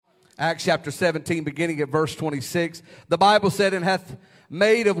Acts chapter 17, beginning at verse 26. The Bible said, "And hath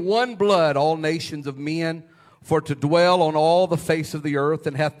made of one blood all nations of men, for to dwell on all the face of the earth,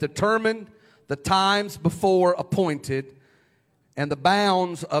 and hath determined the times before appointed, and the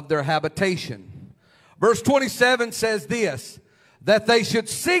bounds of their habitation." Verse 27 says this, "That they should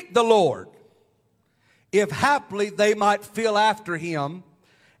seek the Lord, if haply they might feel after him,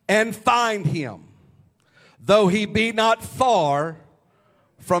 and find him, though he be not far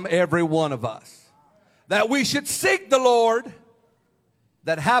from every one of us." That we should seek the Lord,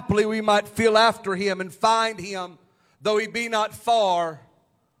 that haply we might feel after him and find him, though he be not far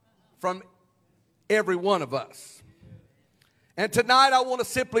from every one of us. And tonight I want to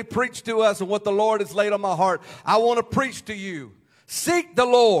simply preach to us and what the Lord has laid on my heart. I want to preach to you. Seek the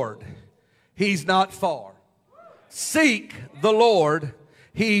Lord, he's not far. Seek the Lord,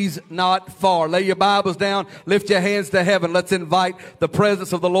 he's not far. Lay your Bibles down. Lift your hands to heaven. Let's invite the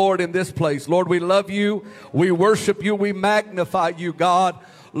presence of the Lord in this place. Lord, we love you. We worship you. We magnify you, God.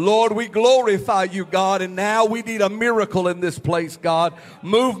 Lord, we glorify you, God. And now we need a miracle in this place, God.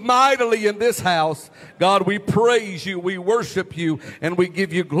 Move mightily in this house. God, we praise you. We worship you. And we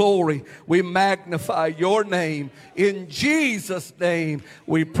give you glory. We magnify your name. In Jesus' name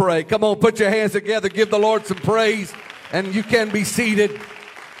we pray. Come on, put your hands together. Give the Lord some praise. And you can be seated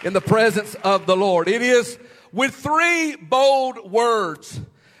in the presence of the Lord. It is with three bold words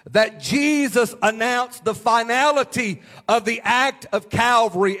that Jesus announced the finality of the act of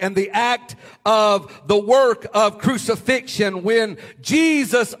Calvary and the act of the work of crucifixion, when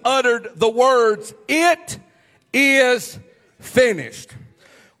Jesus uttered the words, "It is finished."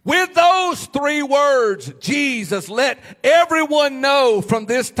 With those three words, Jesus let everyone know from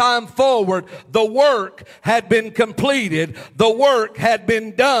this time forward the work had been completed. The work had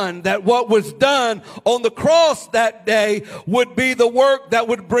been done. That what was done on the cross that day would be the work that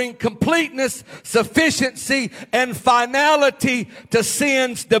would bring completeness, sufficiency, and finality to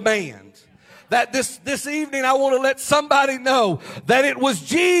sin's demands. That this evening I want to let somebody know that it was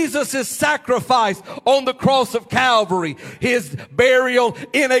Jesus' sacrifice on the cross of Calvary, his burial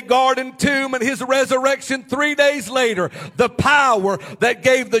in a garden tomb, and his resurrection 3 days later, the power that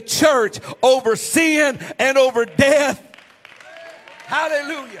gave the church over sin and over death.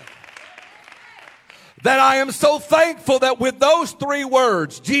 Hallelujah. That I am so thankful that with those three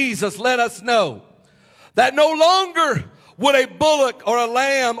words, Jesus let us know that no longer would a bullock or a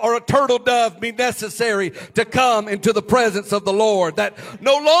lamb or a turtle dove be necessary to come into the presence of the Lord. That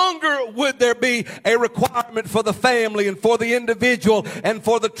no longer would there be a requirement for the family and for the individual and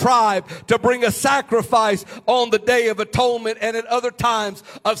for the tribe to bring a sacrifice on the Day of Atonement and at other times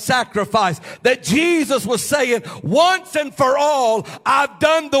of sacrifice. That Jesus was saying, once and for all, I've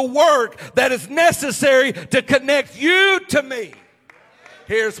done the work that is necessary to connect you to me.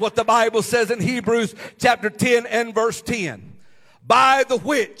 Here's what the Bible says in Hebrews chapter 10 and verse 10. "By the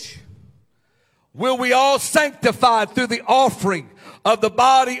which will we all sanctified through the offering of the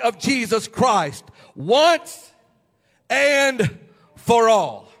body of Jesus Christ, once and for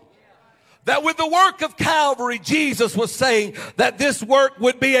all." That with the work of Calvary, Jesus was saying that this work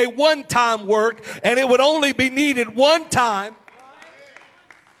would be a one-time work, and it would only be needed one time,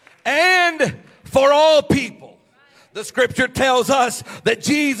 and for all people. The scripture tells us that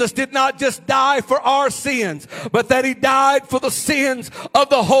Jesus did not just die for our sins, but that he died for the sins of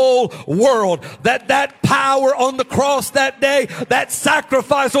the whole world. That power on the cross that day, that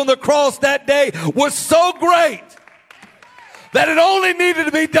sacrifice on the cross that day was so great that it only needed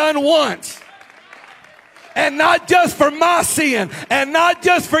to be done once. And not just for my sin, and not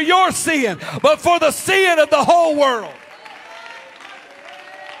just for your sin, but for the sin of the whole world.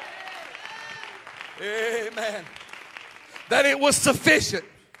 Amen. That it was sufficient.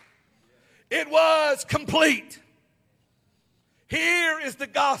 It was complete. Here is the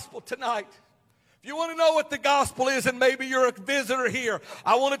gospel tonight. If you want to know what the gospel is, and maybe you're a visitor here,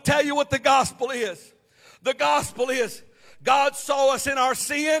 I want to tell you what the gospel is. The gospel is God saw us in our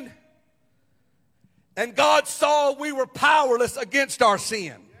sin, and God saw we were powerless against our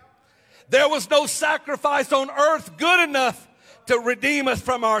sin. There was no sacrifice on earth good enough to redeem us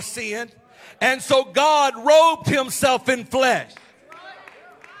from our sin. And so God robed himself in flesh.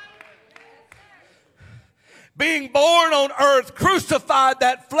 Being born on earth, crucified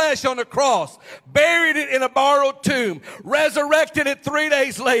that flesh on the cross, buried it in a borrowed tomb, resurrected it 3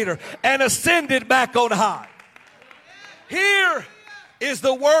 days later, and ascended back on high. Here is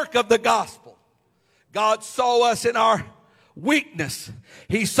the work of the gospel. God saw us in our weakness.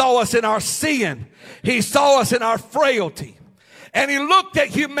 He saw us in our sin. He saw us in our frailty. And he looked at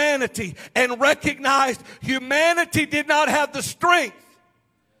humanity and recognized humanity did not have the strength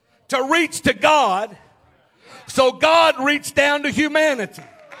to reach to God, so God reached down to humanity.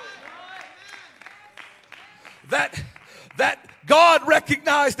 That God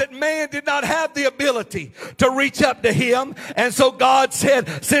recognized that man did not have the ability to reach up to him. And so God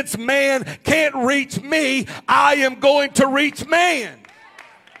said, since man can't reach me, I am going to reach man.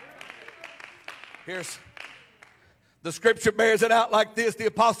 Here's the scripture bears it out like this. The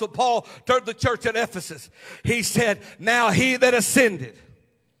Apostle Paul told the church at Ephesus. He said, now he that ascended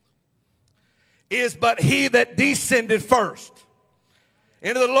is but he that descended first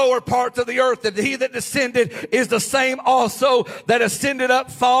into the lower parts of the earth, and he that descended is the same also that ascended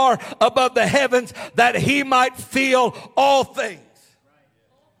up far above the heavens, that he might fill all things.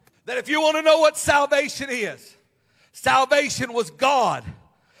 That if you want to know what salvation is, salvation was God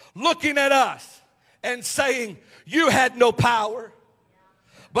looking at us and saying, you had no power,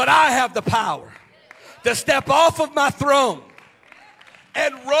 but I have the power to step off of my throne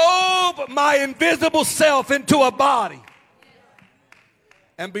and robe my invisible self into a body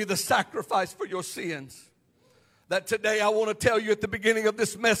and be the sacrifice for your sins. That today I want to tell you at the beginning of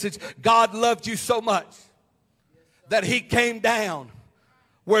this message, God loved you so much that he came down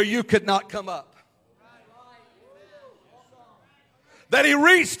where you could not come up. That he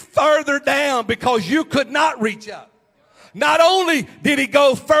reached further down because you could not reach up. Not only did he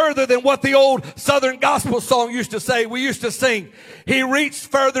go further than what the old Southern gospel song used to say, we used to sing, he reached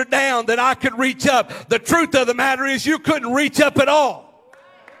further down than I could reach up. The truth of the matter is you couldn't reach up at all.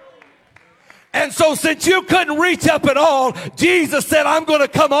 And so since you couldn't reach up at all, Jesus said, I'm going to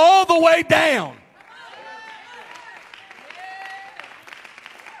come all the way down.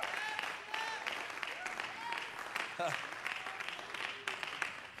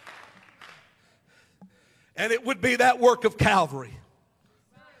 And it would be that work of Calvary.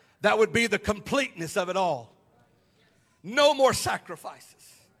 That would be the completeness of it all. No more sacrifices.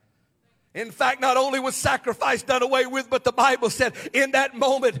 In fact, not only was sacrifice done away with, but the Bible said in that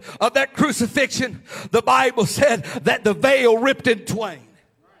moment of that crucifixion, the Bible said that the veil ripped in twain.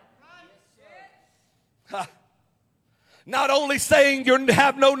 Not only saying you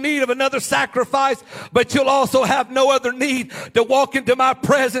have no need of another sacrifice, but you'll also have no other need to walk into my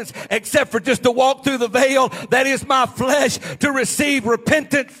presence except for just to walk through the veil that is my flesh to receive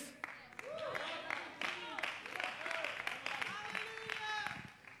repentance.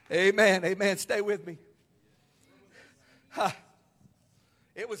 Amen. Amen. Stay with me.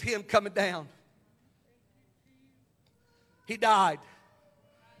 It was him coming down. He died.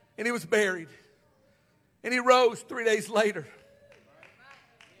 And he was buried. And he rose 3 days later.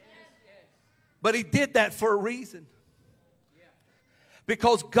 But he did that for a reason.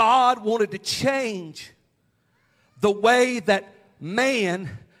 Because God wanted to change the way that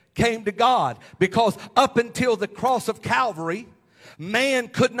man came to God. Because up until the cross of Calvary, man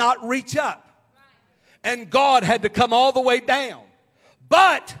could not reach up. And God had to come all the way down.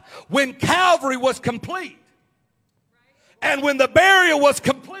 But when Calvary was complete, and when the burial was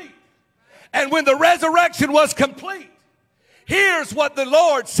complete, and when the resurrection was complete, here's what the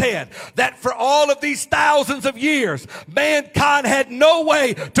Lord said, that for all of these thousands of years, mankind had no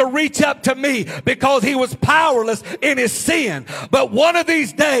way to reach up to me because he was powerless in his sin. But one of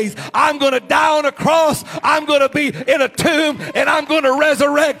these days, I'm going to die on a cross, I'm going to be in a tomb, and I'm going to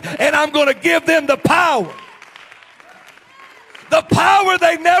resurrect, and I'm going to give them the power. The power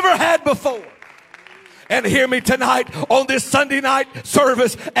they never had before. And hear me tonight on this Sunday night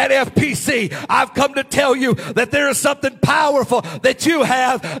service at FPC. I've come to tell you that there is something powerful that you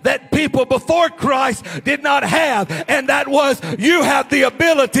have that people before Christ did not have. And that was you have the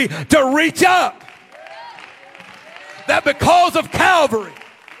ability to reach up. That because of Calvary,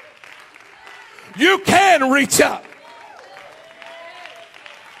 you can reach up.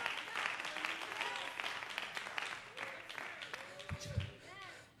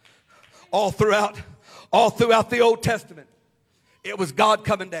 All throughout the Old Testament, it was God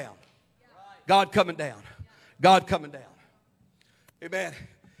coming down. God coming down. God coming down. Amen.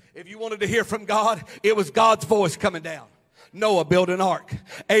 If you wanted to hear from God, it was God's voice coming down. Noah, build an ark.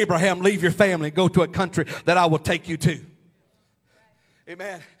 Abraham, leave your family and go to a country that I will take you to.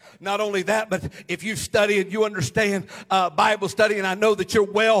 Amen. Not only that, but if you study and you understand Bible study, and I know that you're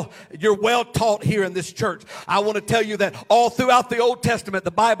well taught here in this church, I want to tell you that all throughout the Old Testament,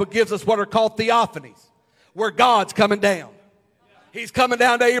 the Bible gives us what are called theophanies, where God's coming down. He's coming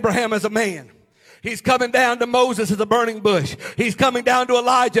down to Abraham as a man. He's coming down to Moses as a burning bush. He's coming down to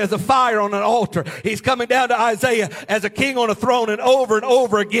Elijah as a fire on an altar. He's coming down to Isaiah as a king on a throne, and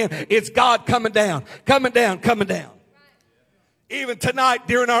over again, it's God coming down, coming down, coming down. Even tonight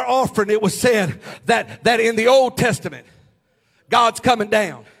during our offering, it was said that in the Old Testament, God's coming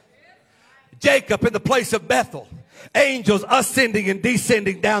down. Jacob in the place of Bethel. Angels ascending and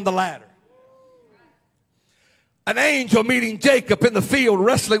descending down the ladder. An angel meeting Jacob in the field,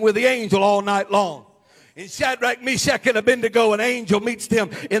 wrestling with the angel all night long. In Shadrach, Meshach, and Abednego, an angel meets them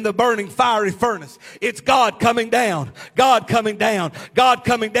in the burning fiery furnace. It's God coming down. God coming down. God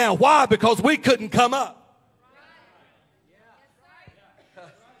coming down. Why? Because we couldn't come up.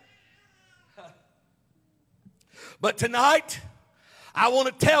 But tonight, I want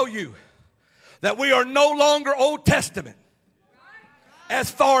to tell you that we are no longer Old Testament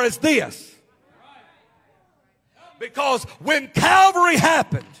as far as this. Because when Calvary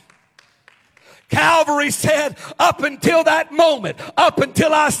happened, Calvary said, up until that moment, up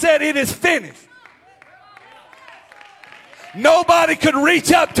until I said it is finished, nobody could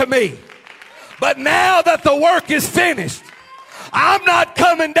reach up to me. But now that the work is finished, I'm not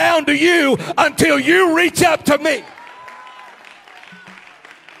coming down to you until you reach up to me.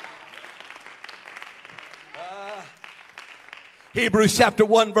 Hebrews chapter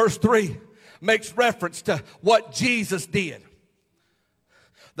 1 verse 3 makes reference to what Jesus did.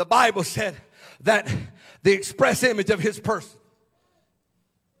 The Bible said that the express image of his person,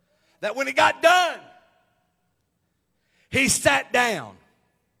 that when he got done, he sat down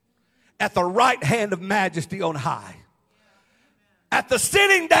at the right hand of majesty on high. At the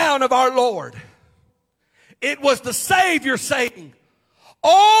sitting down of our Lord, it was the Savior saying,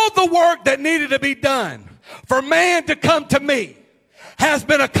 all the work that needed to be done for man to come to me has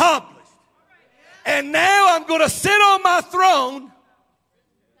been accomplished. And now I'm going to sit on my throne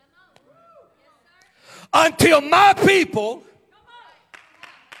until my people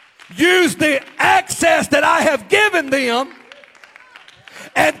use the access that I have given them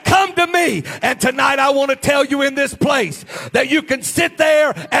and come to me. And tonight I want to tell you in this place that you can sit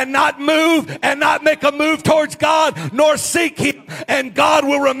there and not move and not make a move towards God nor seek him, and God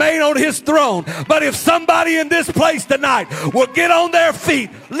will remain on his throne. But if somebody in this place tonight will get on their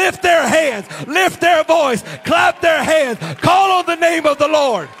feet, lift their hands, lift their voice, clap their hands, call on the name of the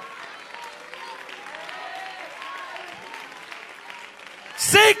Lord,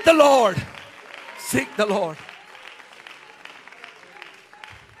 seek the Lord, seek the Lord.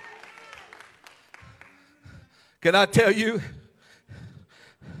 Can I tell you,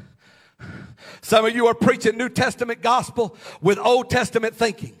 some of you are preaching New Testament gospel with Old Testament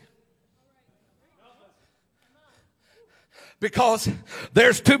thinking. Because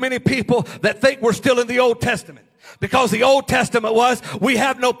there's too many people that think we're still in the Old Testament. Because the Old Testament was, we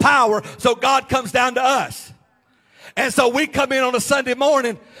have no power, so God comes down to us. And so we come in on a Sunday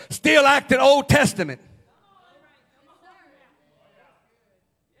morning still acting Old Testament.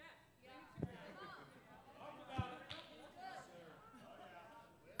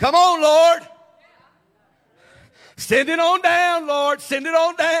 Come on, Lord. Send it on down, Lord. Send it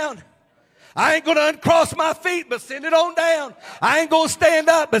on down. I ain't going to uncross my feet, but send it on down. I ain't going to stand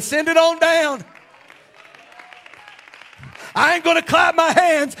up, but send it on down. I ain't going to clap my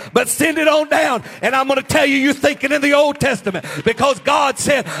hands, but send it on down. And I'm going to tell you, you're thinking in the Old Testament, because God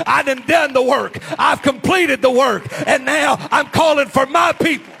said, I done the work. I've completed the work. And now I'm calling for my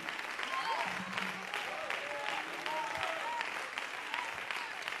people.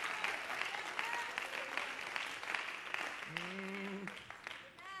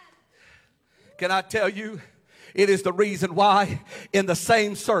 Can I tell you, it is the reason why in the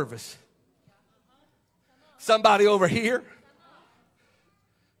same service, somebody over here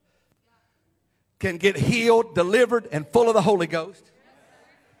can get healed, delivered, and full of the Holy Ghost,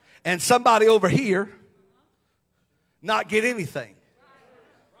 and somebody over here not get anything.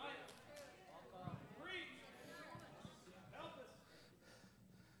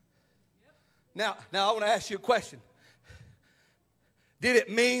 Now I want to ask you a question. Did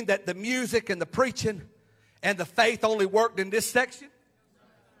it mean that the music and the preaching and the faith only worked in this section?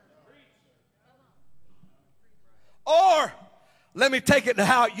 Or, let me take it to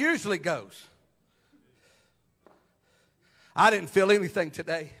how it usually goes. I didn't feel anything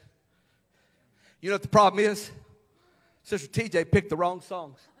today. You know what the problem is? Sister TJ picked the wrong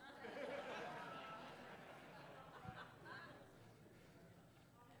songs.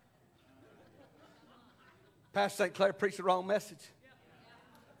 Pastor St. Clair preached the wrong message.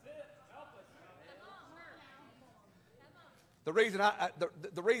 The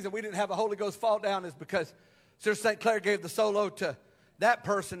reason we didn't have a Holy Ghost fall down is because Sister St. Clair gave the solo to that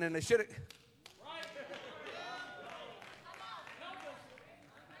person, and they should have.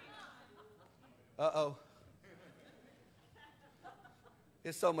 Uh-oh.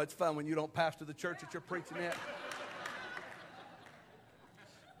 It's so much fun when you don't pastor the church that you're preaching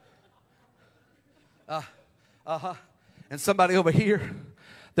at. And somebody over here,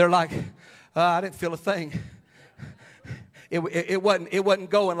 they're like, I didn't feel a thing. It wasn't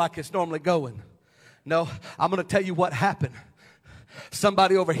going like it's normally going. No, I'm going to tell you what happened.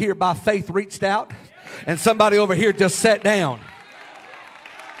 Somebody over here by faith reached out, and somebody over here just sat down.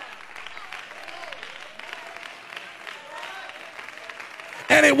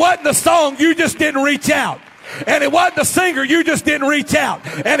 And it wasn't the song, you just didn't reach out. And it wasn't the singer, you just didn't reach out.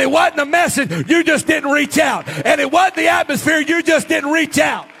 And it wasn't the message, you just didn't reach out. And it wasn't the atmosphere, you just didn't reach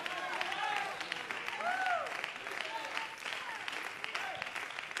out.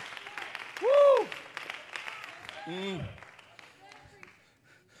 Woo.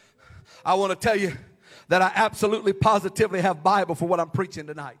 I want to tell you that I absolutely positively have Bible for what I'm preaching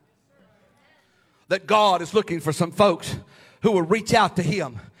tonight. That God is looking for some folks who will reach out to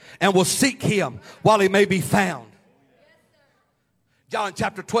him and will seek him while he may be found. John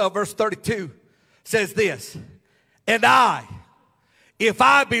chapter 12 verse 32 says this, and I, if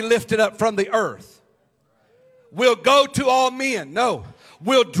I be lifted up from the earth, will go to all men. No,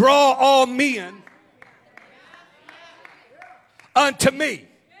 will draw all men unto me.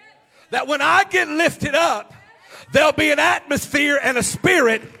 That when I get lifted up, there'll be an atmosphere and a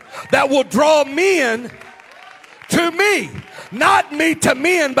spirit that will draw men to me. Not me to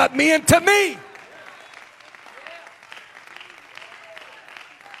men, but men to me.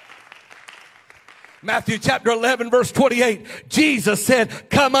 Matthew chapter 11 verse 28, Jesus said,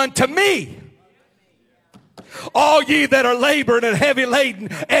 come unto me, all ye that are laboring and heavy laden,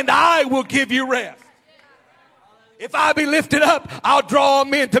 and I will give you rest. If I be lifted up, I'll draw all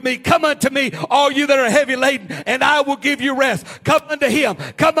men to me. Come unto me, all you that are heavy laden, and I will give you rest. Come unto him,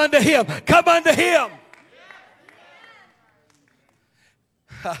 come unto him, come unto him.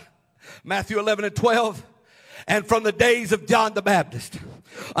 Matthew 11 and 12. And from the days of John the Baptist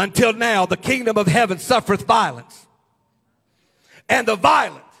until now, the kingdom of heaven suffereth violence, and the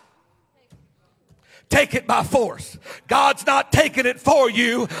violent take it by force. God's not taking it for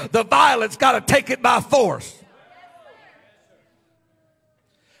you. The violence got to take it by force.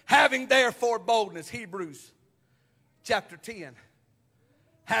 Having therefore boldness, Hebrews chapter 10.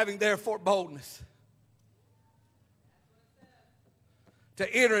 Having therefore boldness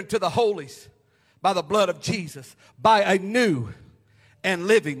to enter into the holies by the blood of Jesus, by a new and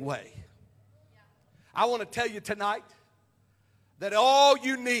living way. I want to tell you tonight that all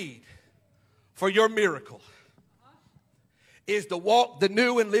you need for your miracle is to walk the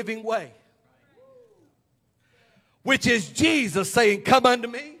new and living way, which is Jesus saying, come unto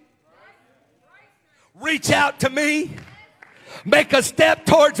me, reach out to me, make a step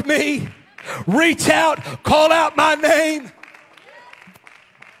towards me, reach out, call out my name.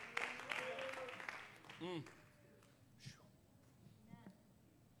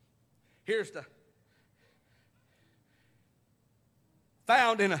 Here's the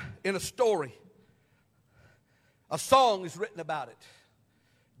found in a story. A song is written about it.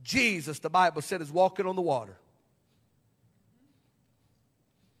 Jesus, the Bible said, is walking on the water.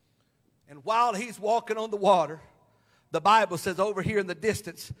 And while he's walking on the water, the Bible says over here in the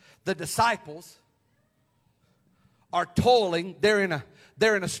distance, the disciples are toiling. They're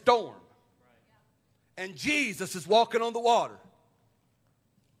in a storm. And Jesus is walking on the water.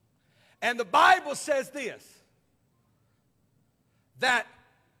 And the Bible says this, that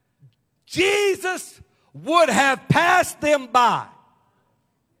Jesus would have passed them by.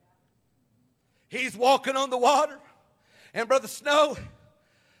 He's walking on the water. And Brother Snow,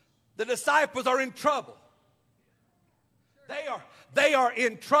 the disciples are in trouble. They are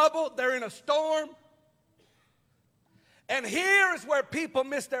in trouble. They're in a storm. And here is where people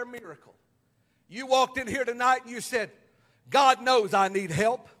miss their miracle. You walked in here tonight and you said, God knows I need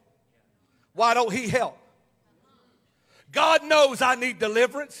help. Why don't he help? God knows I need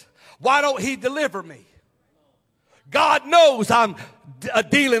deliverance. Why don't he deliver me? God knows I'm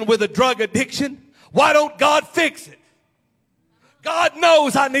dealing with a drug addiction. Why don't God fix it? God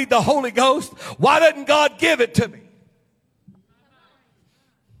knows I need the Holy Ghost. Why doesn't God give it to me?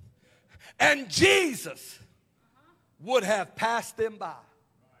 And Jesus would have passed them by.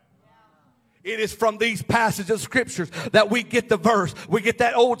 It is from these passages of scriptures that we get the verse. We get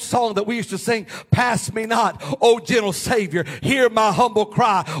that old song that we used to sing, pass me not, O gentle Savior, hear my humble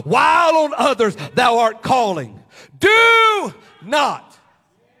cry, while on others thou art calling. Do not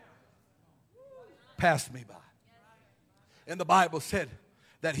pass me by. And the Bible said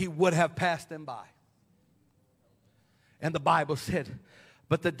that he would have passed them by. And the Bible said,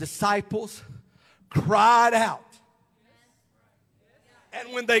 but the disciples cried out.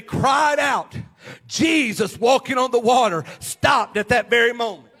 And when they cried out, Jesus walking on the water stopped at that very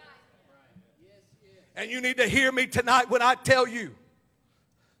moment. And you need to hear me tonight when I tell you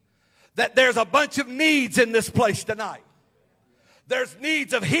that there's a bunch of needs in this place tonight. There's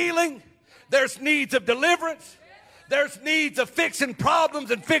needs of healing. There's needs of deliverance. There's needs of fixing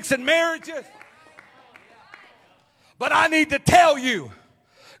problems and fixing marriages. But I need to tell you,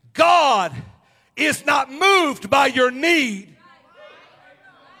 God is not moved by your need.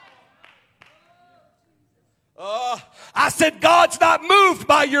 I said God's not moved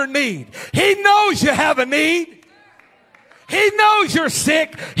by your need. He knows you have a need. He knows you're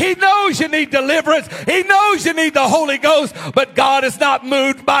sick. He knows you need deliverance. He knows you need the Holy Ghost. But God is not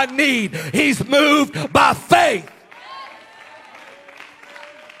moved by need. He's moved by faith.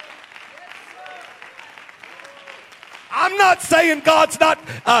 I'm not saying God's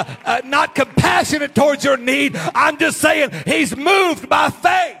not compassionate towards your need. I'm just saying He's moved by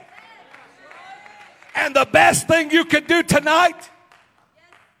faith. And the best thing you can do tonight,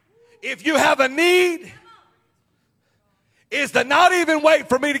 if you have a need, is to not even wait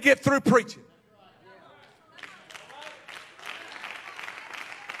for me to get through preaching.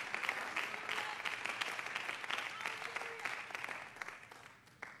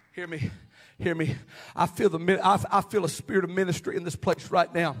 Hear me. Hear me. I feel a spirit of ministry in this place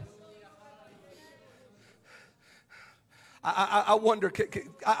right now. I wonder,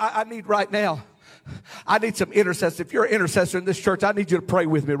 I need right now, I need some intercessors. If you're an intercessor in this church, I need you to pray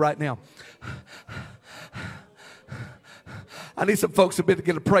with me right now. I need some folks to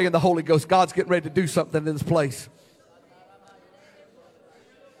begin to pray in the Holy Ghost. God's getting ready to do something in this place.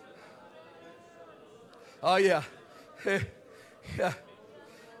 Oh, yeah. Yeah.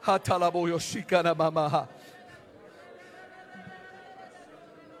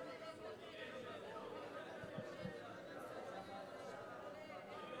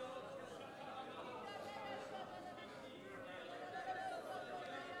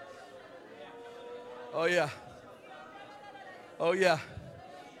 Oh, yeah. Oh, yeah.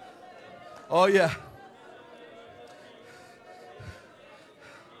 Oh, yeah.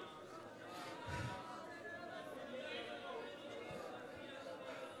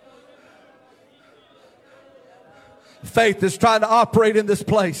 Faith is trying to operate in this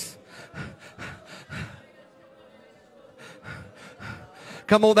place.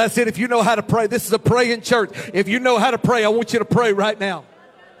 Come on, that's it. If you know how to pray, this is a praying church. If you know how to pray, I want you to pray right now.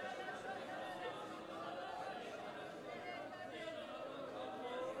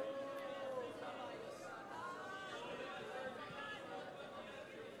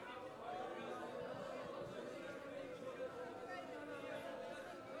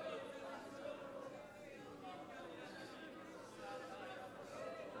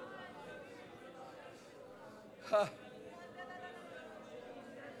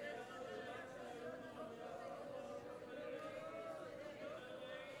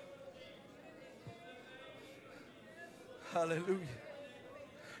 Hallelujah.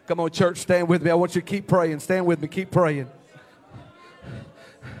 Come on, church, stand with me. I want you to keep praying. Stand with me. Keep praying.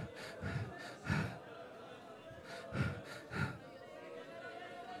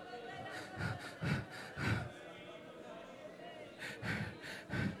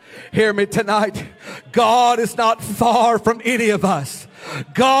 Hear me tonight. God is not far from any of us.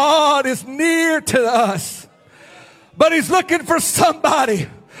 God is near to us. But He's looking for somebody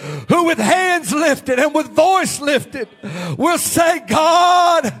who with hands lifted and with voice lifted will say,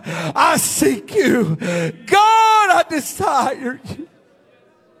 God, I seek you. God, I desire you.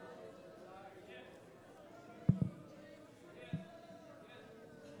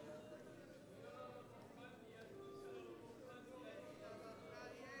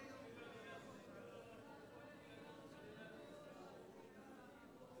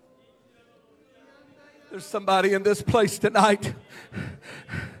 There's somebody in this place tonight.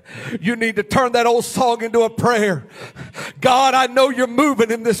 You need to turn that old song into a prayer. God, I know you're moving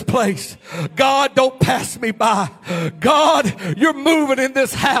in this place. God, don't pass me by. God, you're moving in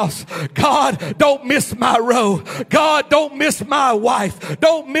this house. God, don't miss my row. God, don't miss my wife.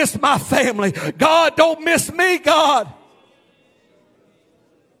 Don't miss my family. God, don't miss me, God.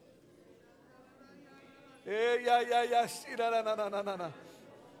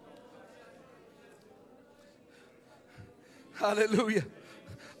 Hallelujah.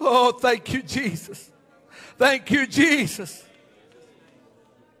 Oh, thank you, Jesus. Thank you, Jesus.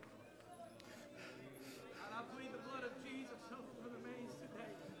 I plead the blood of Jesus over the maze today.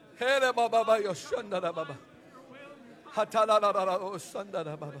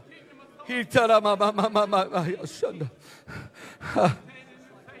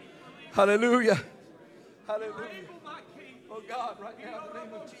 Hallelujah. Hallelujah. Oh God, right now in the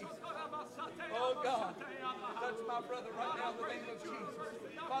name of Jesus. Oh God, touch my brother right now in the name of Jesus.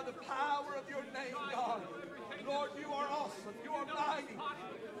 By the power of your name, God. Lord, you are awesome. You are mighty.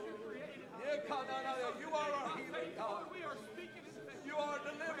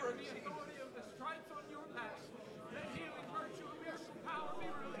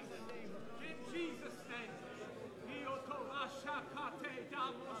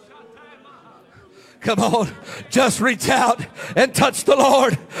 Come on, just reach out and touch the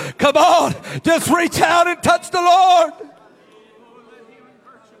Lord. Come on, just reach out and touch the Lord. Let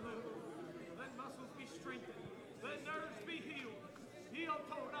muscles be strengthened. Let nerves be healed.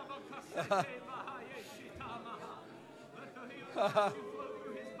 Let the healing flow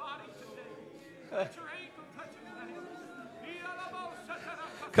through his body today. Let your ankle touch his ankle.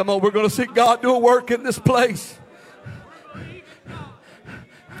 Come on, we're going to see God do a work in this place.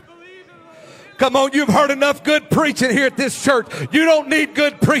 Come on, you've heard enough good preaching here at this church. You don't need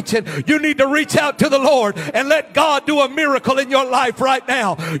good preaching. You need to reach out to the Lord and let God do a miracle in your life right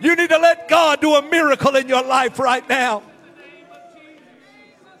now. You need to let God do a miracle in your life right now.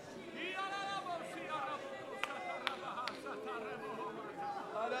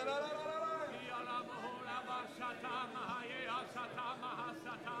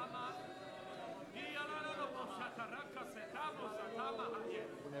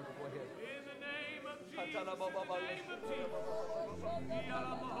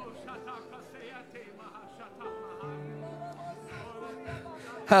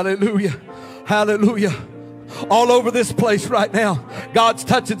 Hallelujah. Hallelujah. All over this place right now, God's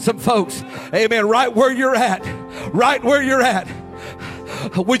touching some folks. Amen. Right where you're at. Right where you're at.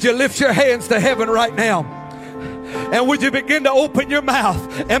 Would you lift your hands to heaven right now? And would you begin to open your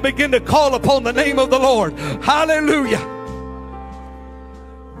mouth and begin to call upon the name of the Lord? Hallelujah.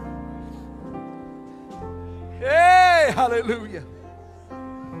 Hey, hallelujah.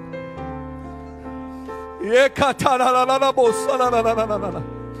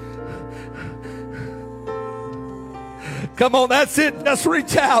 Come on, that's it. Just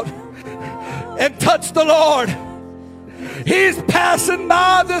reach out and touch the Lord. He's passing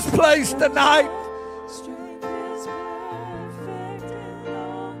by this place tonight.